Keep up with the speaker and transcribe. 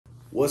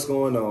What's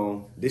going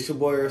on? This your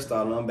boy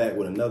Aristotle. I'm back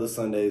with another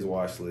Sunday's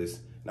watch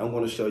list. And I'm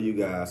going to show you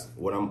guys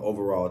what I'm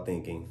overall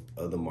thinking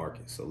of the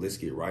market. So let's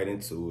get right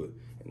into it.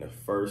 And the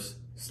first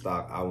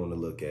stock I want to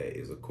look at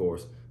is, of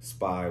course,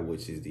 SPY,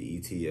 which is the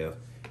ETF,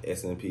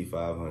 S&P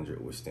 500,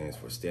 which stands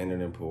for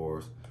Standard &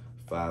 Poor's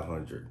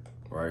 500,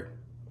 right?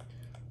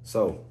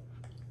 So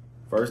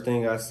first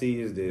thing I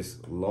see is this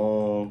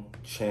long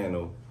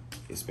channel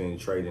it's been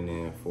trading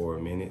in for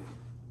a minute.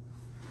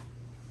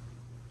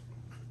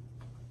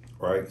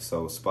 Right,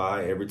 so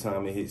SPY, every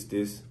time it hits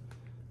this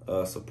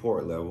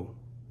support level,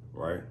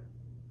 right?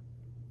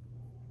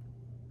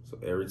 So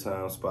every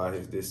time SPY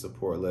hits this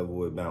support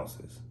level, it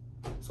bounces.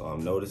 So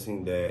I'm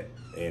noticing that,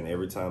 and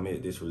every time it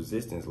hits this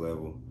resistance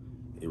level,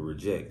 it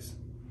rejects.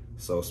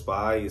 So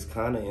SPY is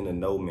kind of in a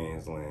no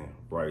man's land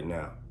right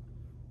now.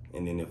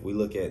 And then if we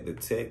look at the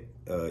tech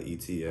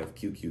ETF,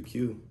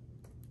 QQQ,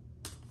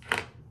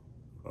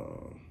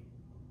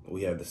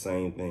 we have the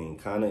same thing,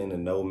 kind of in a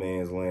no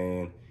man's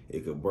land.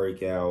 It could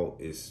break out.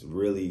 It's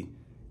really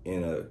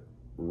in a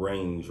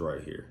range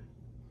right here.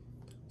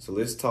 So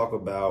let's talk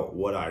about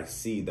what I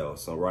see though.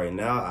 So right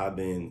now I've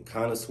been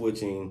kind of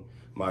switching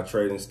my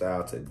trading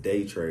style to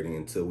day trading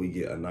until we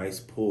get a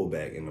nice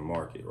pullback in the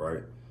market,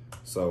 right?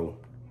 So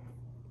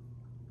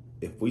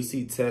if we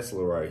see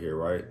Tesla right here,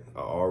 right, I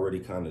already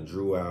kind of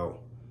drew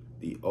out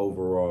the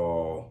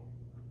overall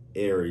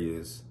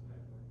areas.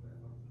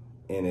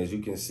 And as you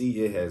can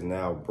see, it has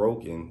now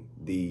broken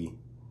the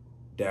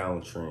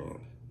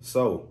downtrend.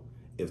 So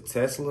if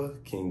Tesla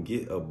can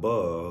get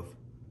above,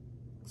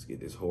 let's get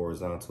this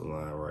horizontal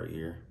line right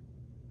here,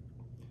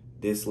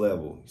 this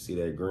level, you see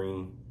that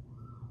green?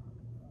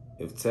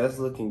 If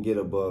Tesla can get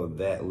above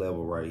that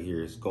level right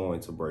here, it's going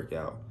to break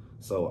out.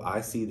 So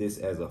I see this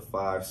as a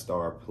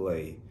 5-star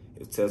play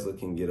if Tesla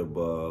can get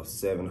above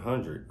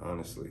 700,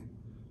 honestly.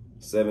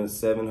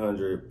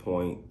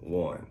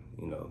 700.1,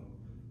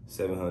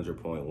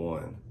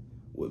 700.1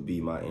 would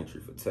be my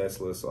entry for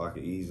Tesla. So I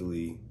could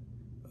easily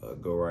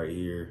go right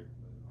here,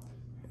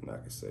 and I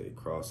could say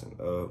crossing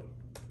up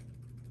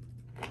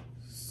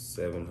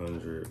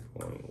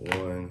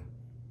 700.1.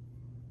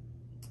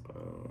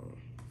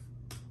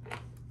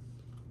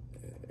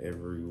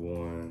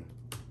 Everyone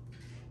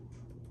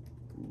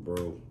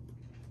broke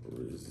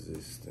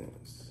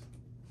resistance.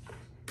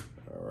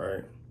 All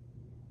right.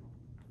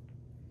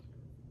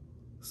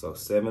 So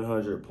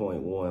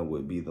 700.1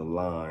 would be the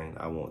line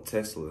I want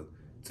Tesla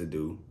to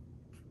do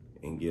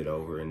and get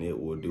over, and it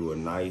will do a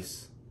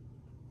nice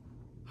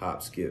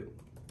hop skip.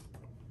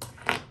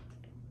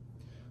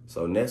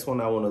 So next one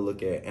I want to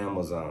look at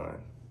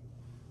Amazon.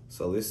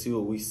 So let's see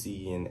what we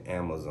see in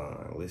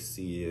Amazon. Let's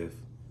see if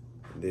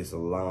this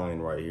line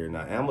right here.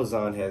 Now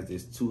Amazon has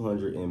this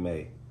 200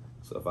 MA.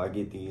 So if I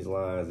get these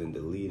lines and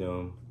delete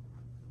them,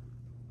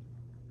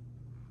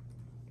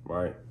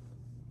 right?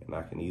 And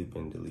I can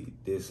even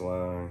delete this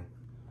line.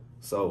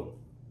 So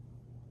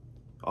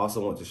I also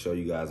want to show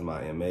you guys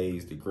my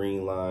MAs. The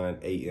green line,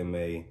 8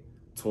 MA.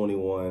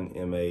 21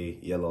 MA,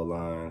 yellow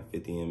line,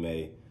 50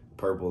 MA,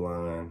 purple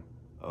line,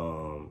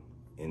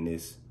 and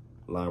this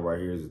line right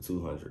here is a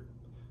 200.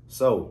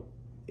 So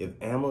if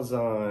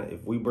Amazon,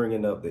 if we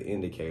bringing up the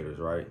indicators,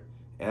 right,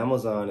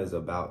 Amazon is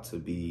about to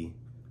be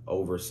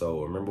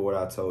oversold. Remember what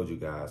I told you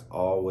guys,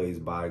 always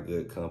buy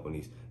good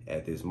companies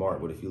at this mark.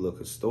 But if you look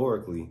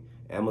historically,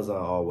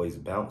 Amazon always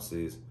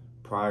bounces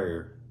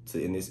prior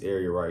to in this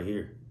area right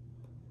here.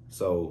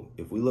 So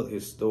if we look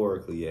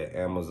historically at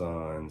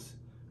Amazon's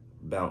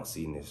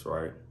bounciness,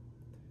 right?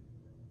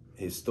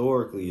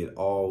 Historically, it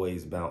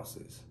always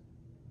bounces.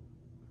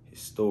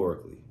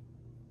 Historically,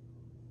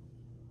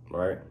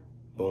 right?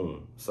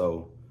 Boom.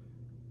 So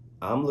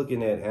I'm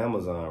looking at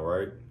Amazon,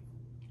 right?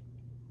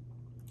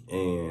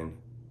 And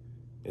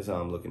this is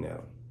how I'm looking at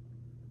them.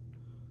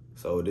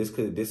 So this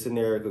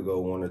scenario could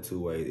go one or two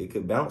ways. It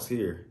could bounce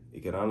here.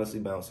 It could honestly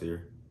bounce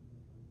here.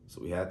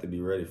 So we have to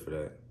be ready for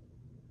that.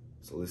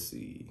 So let's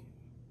see.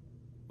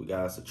 We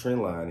got us a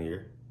trend line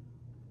here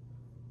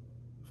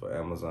for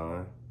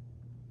Amazon,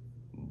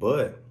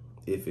 but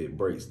if it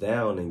breaks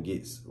down and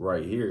gets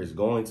right here, it's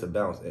going to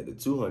bounce at the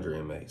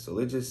 200 MA. So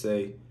let's just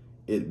say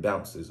it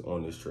bounces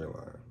on this trend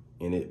line,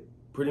 and it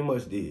pretty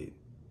much did.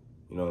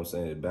 You know what I'm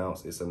saying? It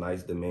bounced. It's a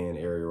nice demand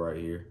area right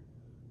here,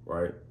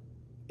 right?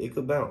 It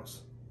could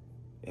bounce.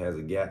 It has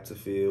a gap to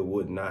fill.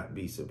 Would not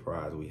be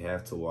surprised. We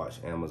have to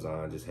watch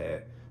Amazon. Just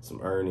had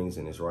some earnings,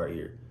 and it's right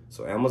here.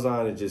 So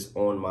Amazon is just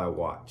on my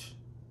watch.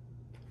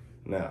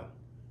 Now,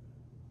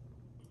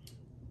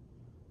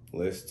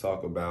 let's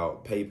talk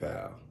about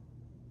PayPal.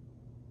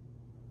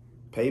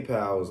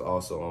 PayPal is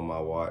also on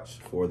my watch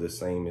for the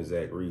same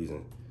exact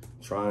reason,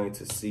 trying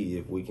to see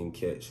if we can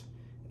catch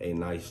a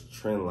nice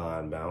trend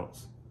line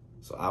bounce.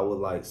 So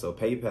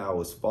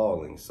PayPal is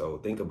falling. So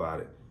think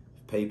about it.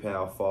 If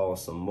PayPal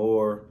falls some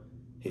more,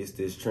 hits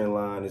this trend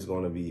line, it's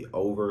going to be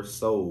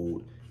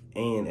oversold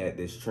and at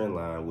this trend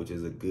line, which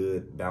is a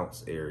good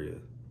bounce area.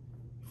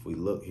 If we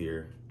look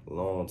here,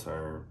 long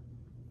term,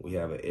 we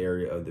have an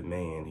area of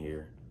demand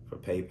here for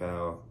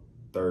PayPal,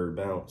 third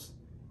bounce.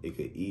 It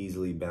could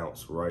easily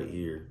bounce right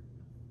here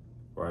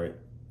right?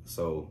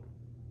 So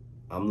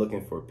I'm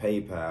looking for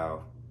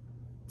PayPal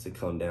to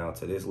come down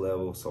to this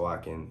level so I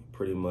can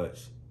pretty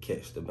much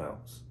catch the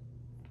bounce,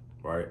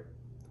 right?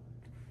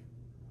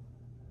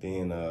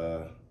 Then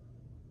I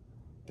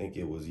think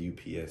it was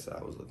UPS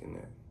I was looking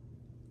at.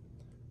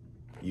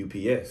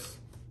 UPS.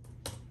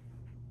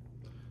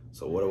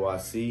 So what do I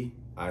see?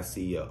 I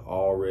see an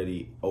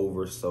already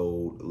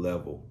oversold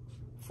level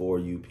for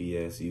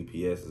UPS.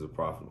 UPS is a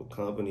profitable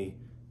company.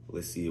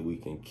 Let's see if we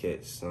can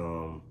catch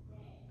some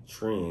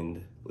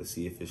trend. Let's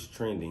see if it's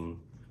trending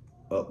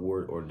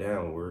upward or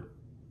downward.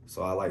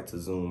 So I like to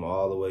zoom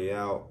all the way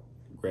out,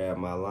 grab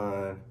my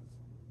line,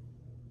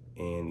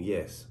 and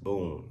yes,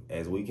 boom.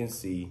 As we can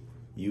see,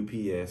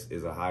 UPS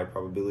is a high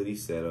probability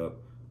setup.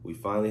 We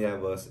finally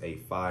have us a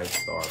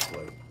 5-star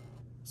play.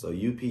 So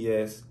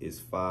UPS is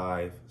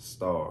 5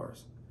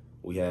 stars.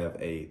 We have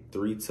a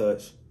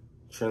 3-touch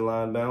trend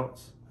line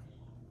bounce,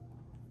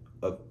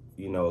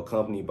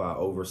 accompanied by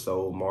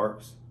oversold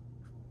marks.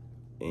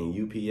 And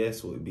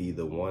UPS would be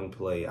the one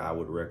play I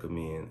would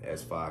recommend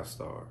as 5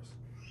 stars.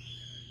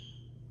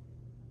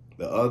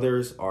 The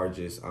others are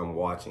just I'm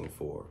watching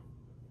for.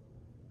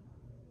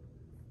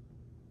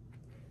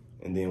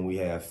 And then we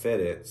have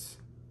FedEx,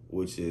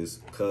 which is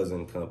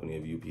cousin company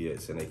of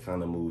UPS, and they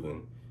kind of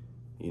moving,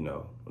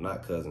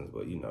 not cousins,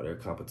 but they're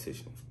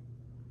competition.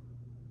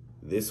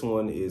 This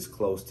one is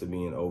close to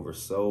being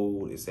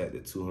oversold. It's at the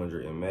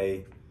 200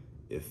 MA.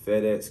 If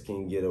FedEx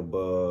can get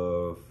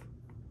above,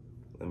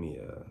 let me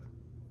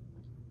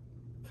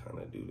kind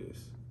of do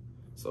this.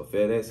 So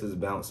FedEx is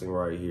bouncing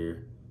right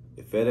here.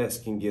 If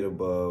FedEx can get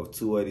above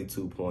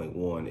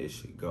 282.1, it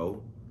should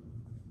go,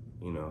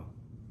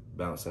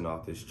 bouncing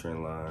off this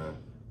trend line,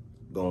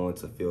 going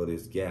to fill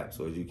this gap.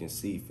 So as you can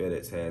see,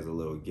 FedEx has a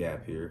little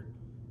gap here,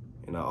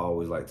 and I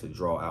always like to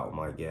draw out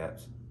my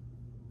gaps.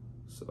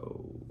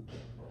 So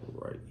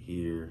right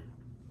here,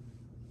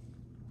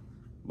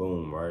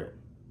 boom, right?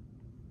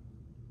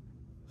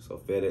 So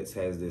FedEx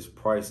has this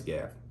price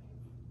gap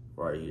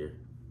right here.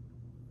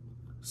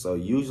 So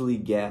usually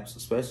gaps,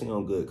 especially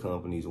on good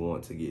companies,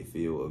 want to get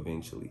filled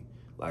eventually.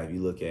 Like if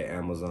you look at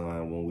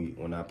Amazon,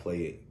 when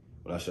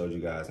I showed you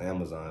guys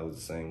Amazon, it was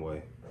the same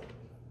way.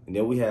 And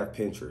then we have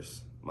Pinterest,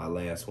 my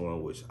last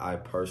one, which I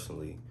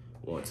personally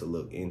want to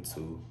look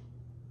into.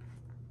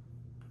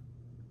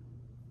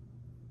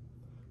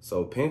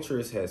 So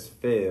Pinterest has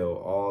failed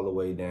all the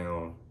way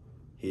down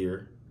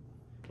here.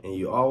 And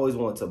you always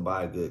want to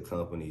buy good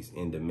companies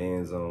in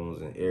demand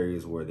zones and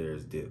areas where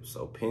there's dips.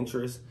 So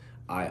Pinterest,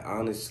 I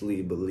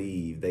honestly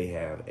believe they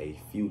have a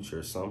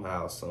future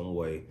somehow, some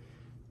way.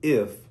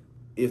 If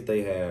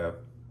they have,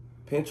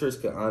 Pinterest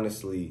could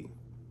honestly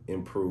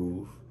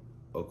improve,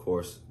 of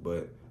course,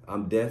 but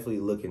I'm definitely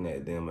looking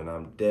at them,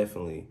 and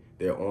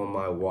they're on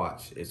my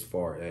watch as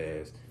far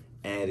as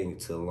adding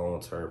to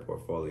long-term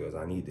portfolios.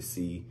 I need to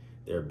see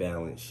their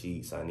balance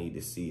sheets. I need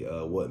to see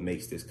what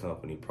makes this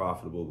company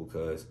profitable,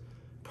 because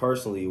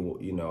personally,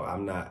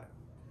 I'm not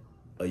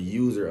a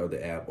user of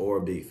the app or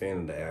a big fan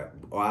of the app.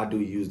 Or I do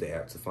use the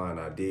app to find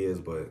ideas,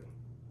 but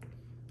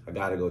I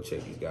gotta go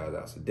check these guys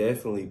out. So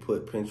definitely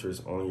put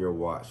Pinterest on your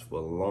watch for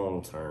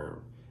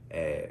long-term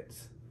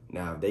ads.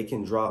 Now, if they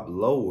can drop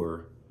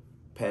lower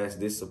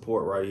past this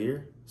support right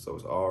here, so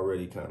it's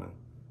already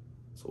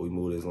so we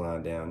move this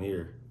line down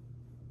here.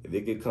 If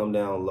it could come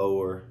down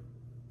lower,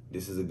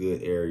 this is a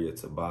good area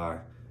to buy.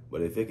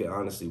 But if it could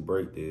honestly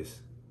break this,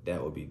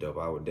 that would be dope.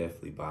 I would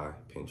definitely buy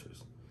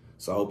Pinterest.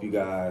 So I hope you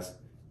guys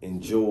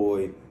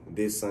enjoyed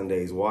this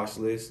Sunday's watch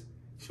list.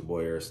 It's your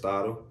boy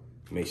Aristotle.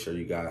 Make sure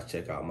you guys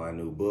check out my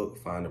new book,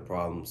 Find the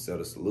Problem, Sell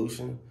the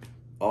Solution.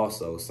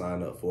 Also,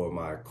 sign up for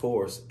my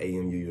course,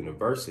 AMU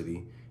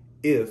University,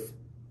 if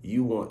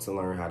you want to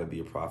learn how to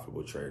be a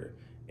profitable trader.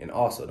 And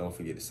also, don't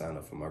forget to sign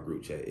up for my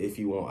group chat. If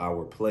you want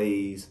our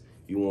plays,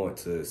 you want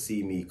to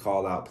see me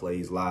call out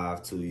plays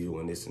live to you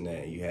and this and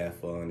that, and you have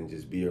fun and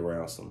just be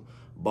around some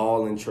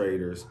balling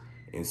traders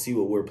and see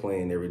what we're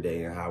playing every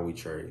day and how we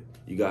trade.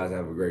 You guys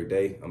have a great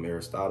day. I'm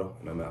Aristotle,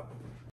 and I'm out.